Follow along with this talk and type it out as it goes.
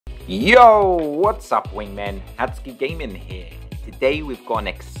Yo, what's up wingmen? Hadski Gaming here. Today we've got an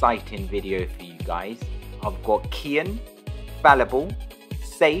exciting video for you guys. I've got Kian, Fallible,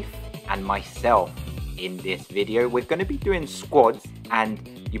 Safe and myself in this video. We're going to be doing squads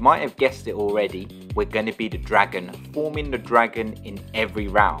and you might have guessed it already. We're going to be the dragon, forming the dragon in every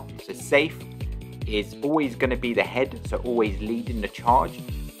round. So Safe is always going to be the head, so always leading the charge.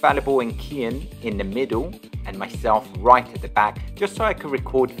 Fallible and Kian in the middle and myself right at the back, just so I can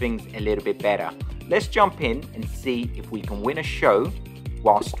record things a little bit better. Let's jump in and see if we can win a show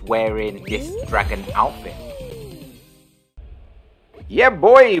whilst wearing this dragon outfit. Yeah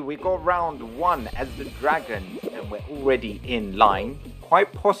boy, we got round one as the dragon and we're already in line.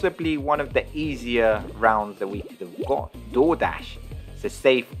 Quite possibly one of the easier rounds that we could have got. Door dash. So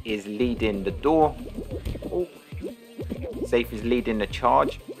Safe is leading the door. Oh. Safe is leading the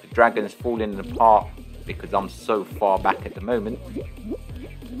charge. The dragon's falling apart because I'm so far back at the moment.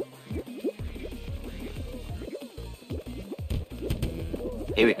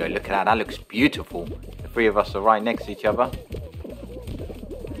 Here we go, look at that, that looks beautiful. The three of us are right next to each other.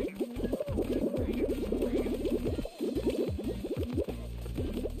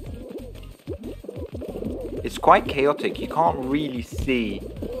 It's quite chaotic, you can't really see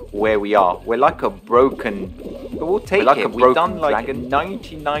where we are. We're like a broken, but we'll take it. We've done like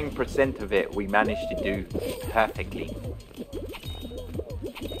 99% of it we managed to do perfectly.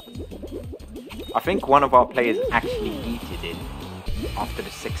 I think one of our players actually yeeted in after the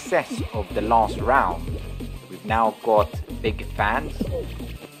success of the last round. We've now got big fans.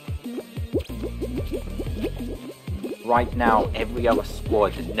 Right now every other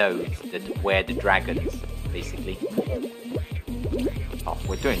squad knows that we're the dragons, basically. Oh,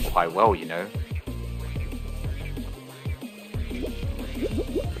 we're doing quite well, you know.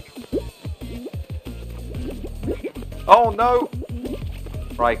 Oh no!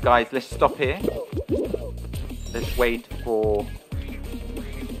 Right guys, let's stop here. Let's wait for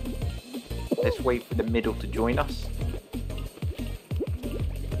the middle to join us.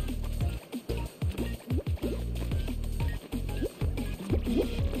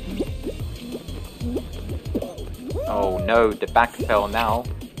 Oh no, the back fell now.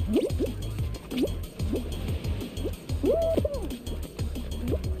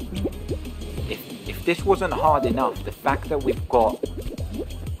 If this wasn't hard enough, the fact that we've got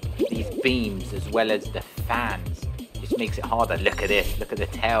these beams as well as the fans just makes it harder. Look at this, look at the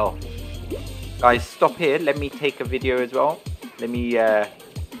tail. Guys, stop here, let me take a video as well. Let me,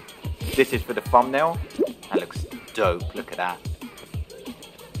 this is for the thumbnail. That looks dope, look at that.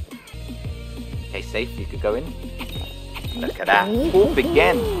 Okay, Safe, you could go in. Look at that, fourth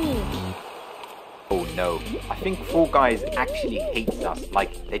again. Oh no, I think Fall Guys actually hates us,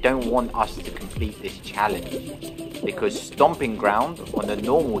 like they don't want us to complete this challenge. Because stomping ground on a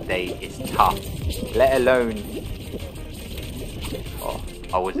normal day is tough, let alone... Oh,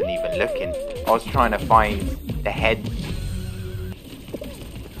 I wasn't even looking. I was trying to find the head.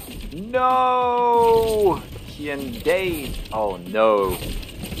 No! Kian Dade. Oh no.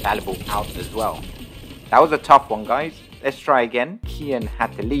 Fallible out as well. That was a tough one, guys. Let's try again. Kian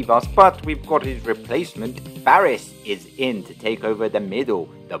had to leave us, but we've got his replacement. Faris is in to take over the middle,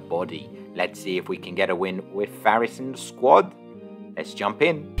 the body. Let's see if we can get a win with Faris in the squad. Let's jump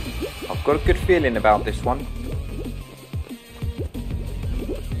in. I've got a good feeling about this one.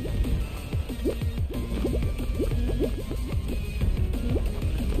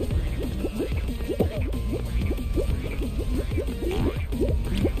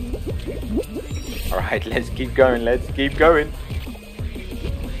 Alright, let's keep going, let's keep going.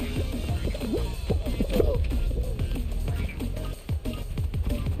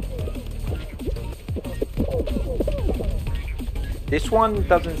 This one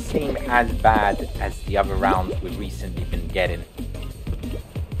doesn't seem as bad as the other rounds we've recently been getting.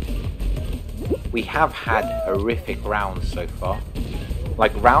 We have had horrific rounds so far.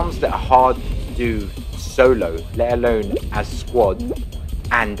 Like rounds that are hard to do solo, let alone as squad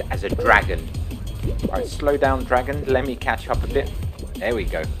and as a dragon. Alright, slow down dragons, let me catch up a bit. There we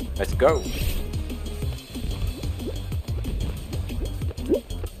go, let's go.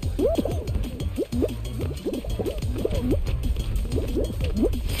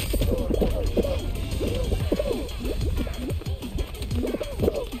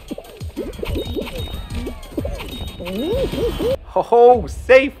 Oh,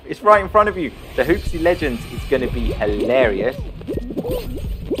 Safe! It's right in front of you. The Hoopsie Legends is going to be hilarious.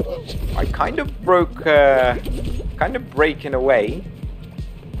 I kind of breaking away.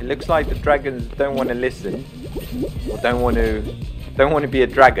 It looks like the dragons don't want to listen, or don't want to be a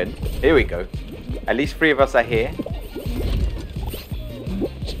dragon. Here we go. At least 3 of us are here.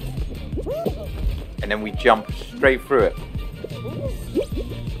 and then we jump straight through it.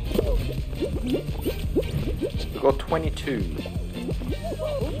 We got 22.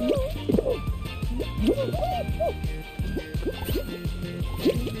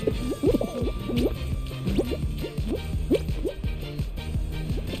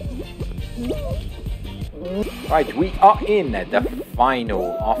 Right, we are in the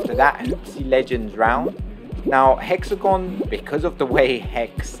final after that Hadski Legends round. Now, Hexagon, because of the way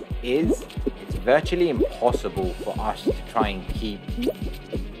Hex is, it's virtually impossible for us to try and keep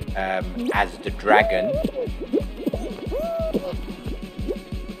as the dragon.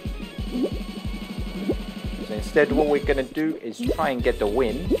 So instead, what we're going to do is try and get the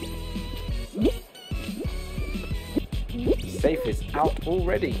win. Safe is out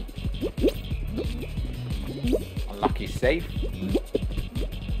already. Unlucky Safe.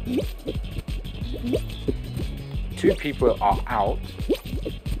 2 people are out.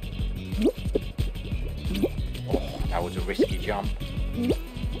 Oh, that was a risky jump.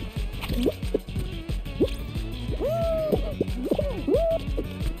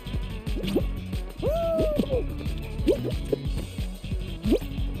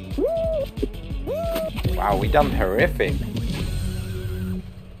 Wow, we done horrific.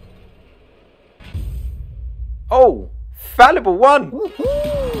 Oh, Fallible won!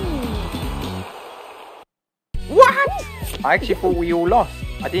 What? I actually thought we all lost.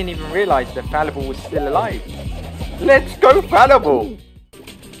 I didn't even realise that Fallible was still alive. Let's go, Fallible!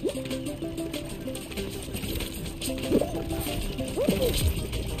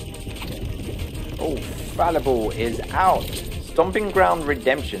 Oh, Fallible is out. Stomping Ground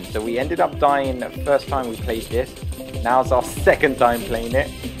Redemption. So we ended up dying the first time we played this. Now it's our second time playing it.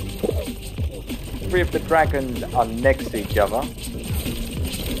 3 of the dragons are next to each other.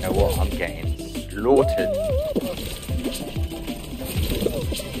 You know what? I'm getting slaughtered.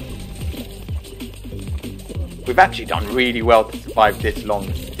 We've actually done really well to survive this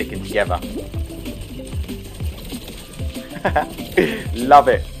long sticking together. Love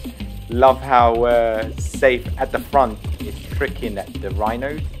it. Love how Safe at the front is tricking the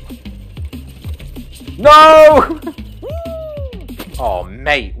rhinos. No! Oh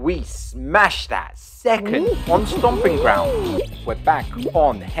mate, we smashed that. Second on Stomping Ground. We're back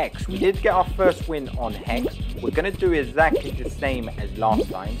on Hex. We did get our first win on Hex. We're going to do exactly the same as last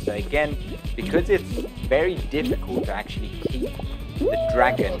time. So again, because it's very difficult to actually keep the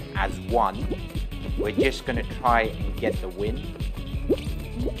dragon as one, we're just going to try and get the win.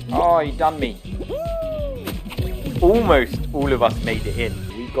 Oh, he done me. Almost all of us made it in.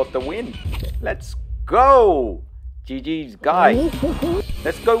 We got the win. Let's go. GG's, guys.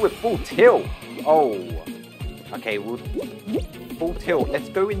 Let's go with full tilt. Oh, okay, we'll full tilt. Let's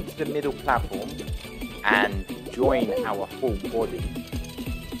go into the middle platform and join our full body.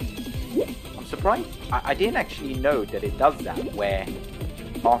 I'm surprised. I didn't actually know that it does that, where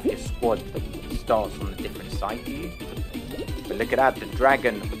half your squad starts on a different side to you. But look at that, the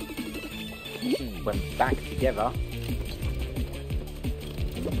dragon went back together.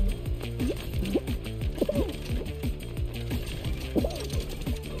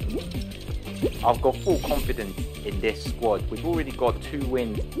 I've got full confidence in this squad. We've already got 2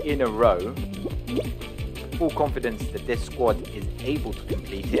 wins in a row. Full confidence that this squad is able to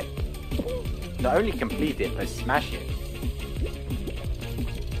complete it. Not only complete it, but smash it.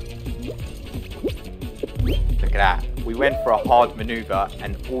 Look at that. We went for a hard maneuver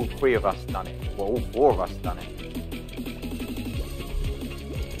and all 3 of us done it. Well, all 4 of us done it.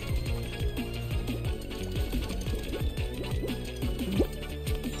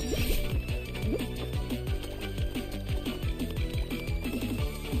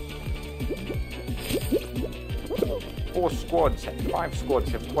 Five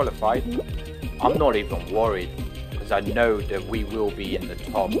squads have qualified. I'm not even worried because I know that we will be in the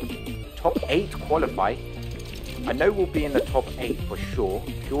top 8 qualify. I know we'll be in the top 8 for sure,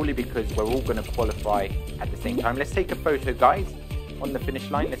 purely because we're all going to qualify at the same time. Let's take a photo, guys, on the finish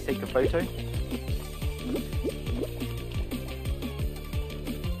line. Let's take a photo.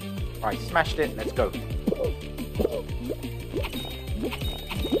 Right, smashed it. Let's go.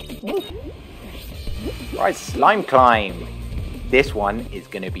 Right, slime climb. This one is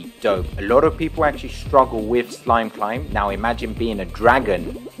going to be dope. A lot of people actually struggle with slime climb. Now imagine being a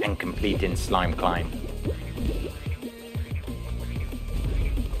dragon and completing slime climb.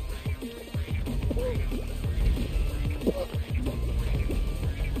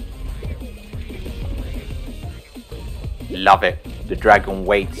 Love it. The dragon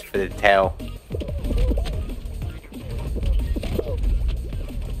waits for the tail.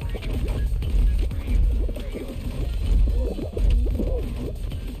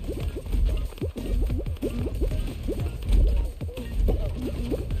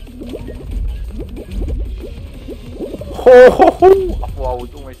 Oh, I thought I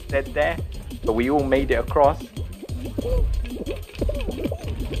was almost dead there, but we all made it across.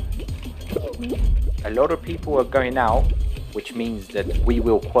 A lot of people are going out, which means that we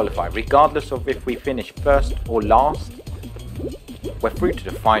will qualify. Regardless of if we finish first or last, we're through to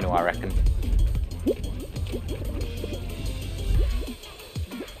the final, I reckon.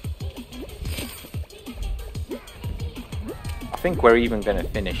 I think we're even going to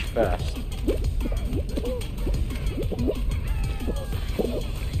finish first.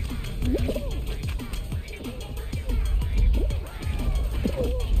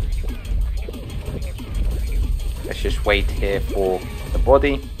 Let's just wait here for the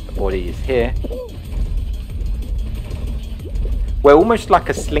body. The body is here. We're almost like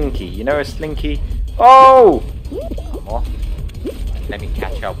a slinky. You know a slinky? Oh! Come on. Let me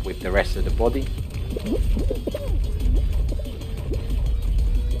catch up with the rest of the body.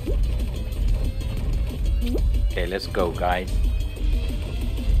 Okay, let's go, guys.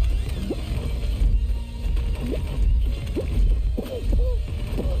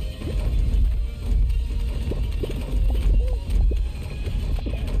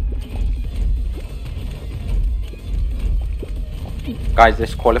 Guys,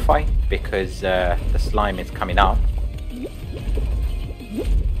 let's qualify because the slime is coming up.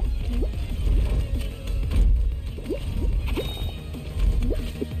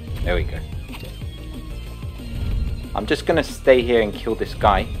 There we go. I'm just gonna stay here and kill this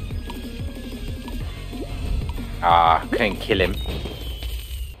guy. Ah, couldn't kill him.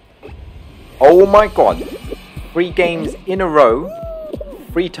 Oh my god. 3 games in a row.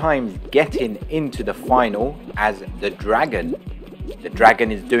 3 times getting into the final as the dragon. The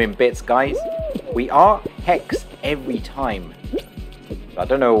dragon is doing bits, guys. We are hex every time. I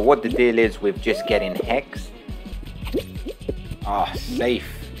don't know what the deal is with just getting hex. Ah, safe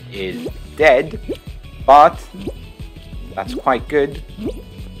is dead, but that's quite good.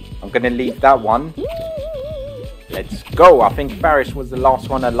 I'm gonna leave that one. Let's go. I think Faris was the last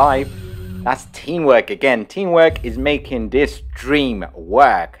one alive. That's teamwork again. Teamwork is making this dream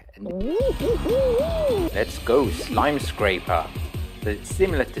work. Let's go, slime scraper. So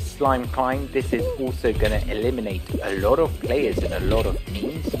similar to slime climb, this is also going to eliminate a lot of players and a lot of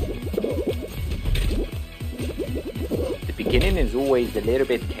teams. The beginning is always a little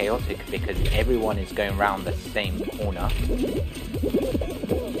bit chaotic because everyone is going around the same corner.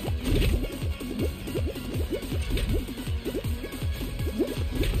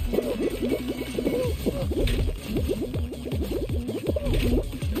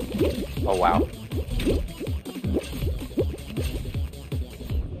 Oh wow.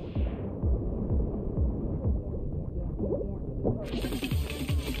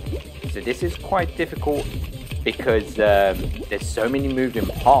 So this is quite difficult because there's so many moving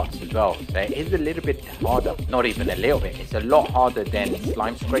parts as well. So it is a little bit harder. Not even a little bit. It's a lot harder than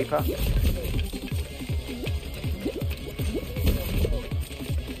Slime Scraper.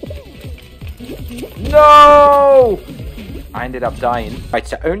 No! I ended up dying. Right,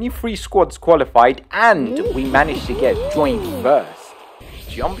 so only 3 squads qualified and we managed to get joint first.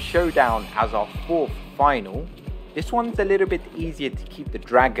 Jump Showdown as our 4th final. This one's a little bit easier to keep the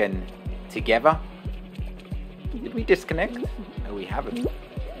dragon together. Did we disconnect? No, we haven't.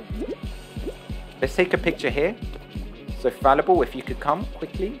 Let's take a picture here. So Fallible, if you could come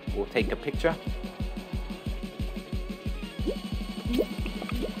quickly, we'll take a picture.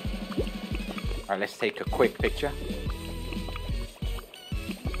 Alright, let's take a quick picture.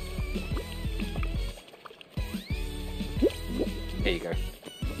 There you go.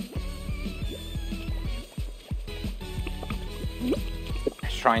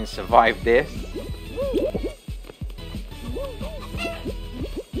 Let's try and survive this.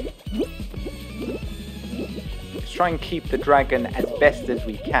 Let's try and keep the dragon as best as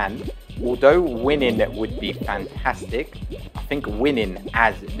we can. Although winning would be fantastic, I think winning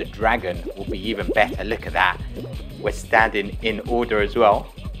as the dragon will be even better. Look at that. We're standing in order as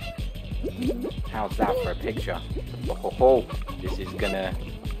well. How's that for a picture? Oh, this is gonna...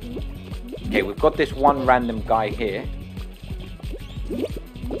 Okay, we've got this one random guy here.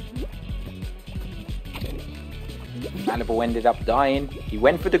 Fallible ended up dying. He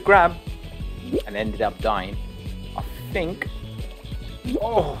went for the grab and ended up dying. I think...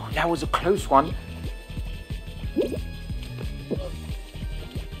 Oh, that was a close one.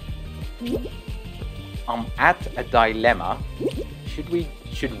 I'm at a dilemma.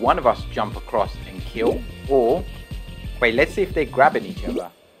 Should one of us jump across and kill? Or... Wait, let's see if they're grabbing each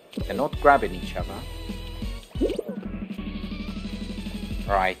other. They're not grabbing each other.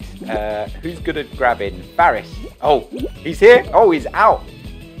 Right, who's good at grabbing? Faris. Oh, he's here. Oh, he's out.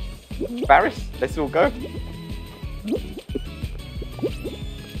 Faris, let's all go.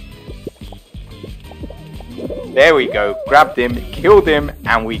 There we go. Grabbed him, killed him,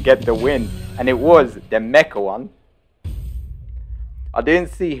 and we get the win. And it was the mecha one. I didn't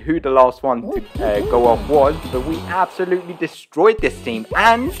see who the last one to go off was, but we absolutely destroyed this team.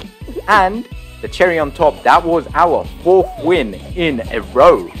 And the cherry on top, that was our 4th win in a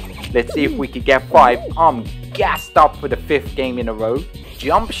row. Let's see if we could get 5. I'm gassed up for the 5th game in a row.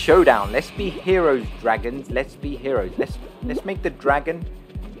 Jump showdown. Let's be heroes, dragons. Let's be heroes. Let's make the dragon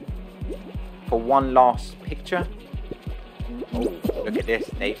for one last picture. Oh, look at this.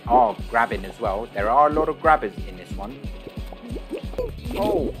 They are grabbing as well. There are a lot of grabbers in this one.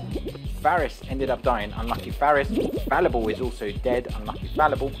 Oh, Faris ended up dying. Unlucky Faris. Fallible is also dead. Unlucky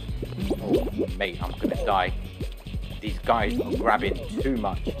Fallible. Oh, mate, I'm gonna die. These guys are grabbing too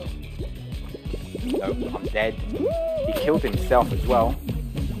much. Nope, I'm dead. He killed himself as well.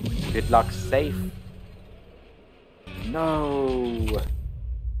 Good luck, safe. No.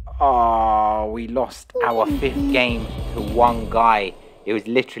 Oh, we lost our 5th game to one guy. It was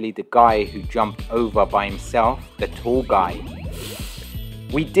literally the guy who jumped over by himself, the tall guy.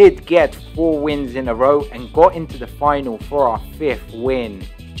 We did get 4 wins in a row and got into the final for our 5th win.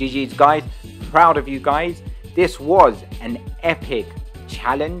 GG's guys, proud of you guys. This was an epic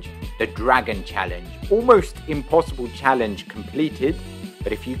challenge, the Dragon Challenge. Almost impossible challenge completed.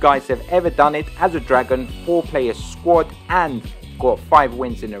 But if you guys have ever done it as a dragon, 4-player squad and got 5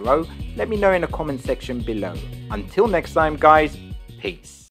 wins in a row, let me know in the comment section below. Until next time guys, peace.